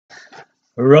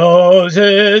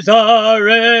Roses are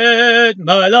red,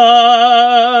 my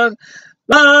love,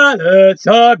 violets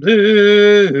are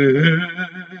blue.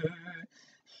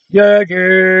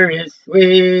 Sugar is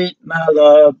sweet, my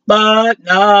love, but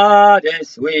not as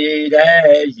sweet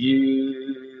as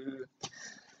you.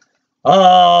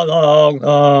 A long,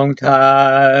 long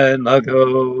time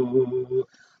ago,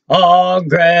 on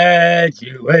graduation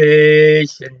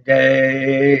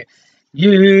day,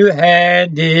 you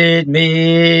handed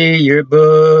me your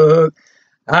book.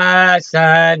 I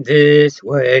signed this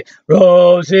way.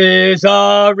 Roses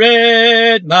are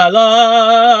red, my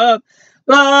love,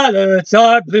 violets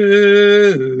are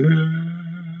blue.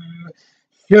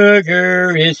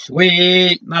 Sugar is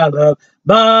sweet, my love,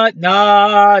 but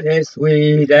not as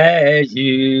sweet as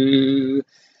you.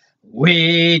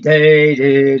 We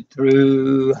dated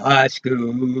through high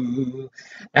school,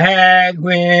 and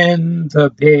when the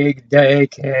big day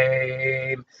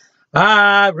came,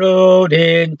 I wrote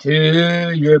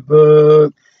into your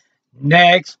book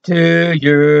next to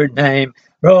your name.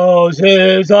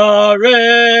 Roses are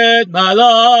red, my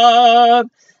love,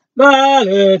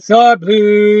 violets are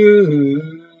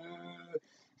blue.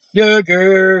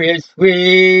 Sugar is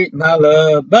sweet, my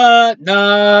love, but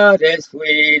not as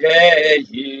sweet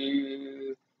as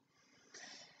you.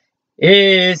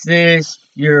 Is this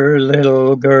your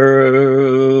little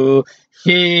girl?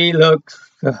 She looks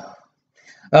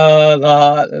a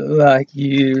lot like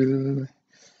you.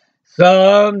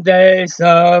 Someday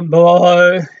some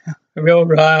boy will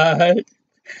write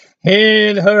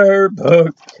in her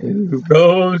book too.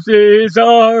 Roses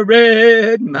are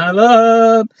red, my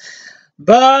love,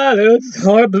 violets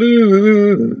are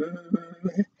blue.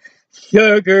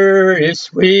 Sugar is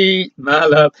sweet, my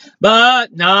love,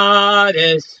 but not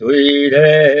as sweet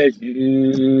as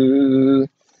you.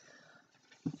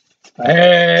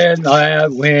 And I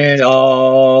went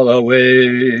all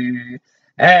away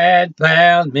and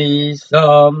found me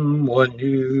someone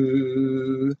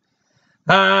new.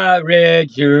 I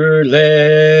read your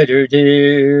letter,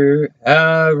 dear.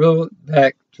 I wrote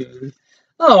back to.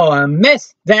 Oh, I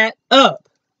messed that up.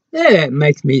 That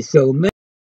makes me so mad.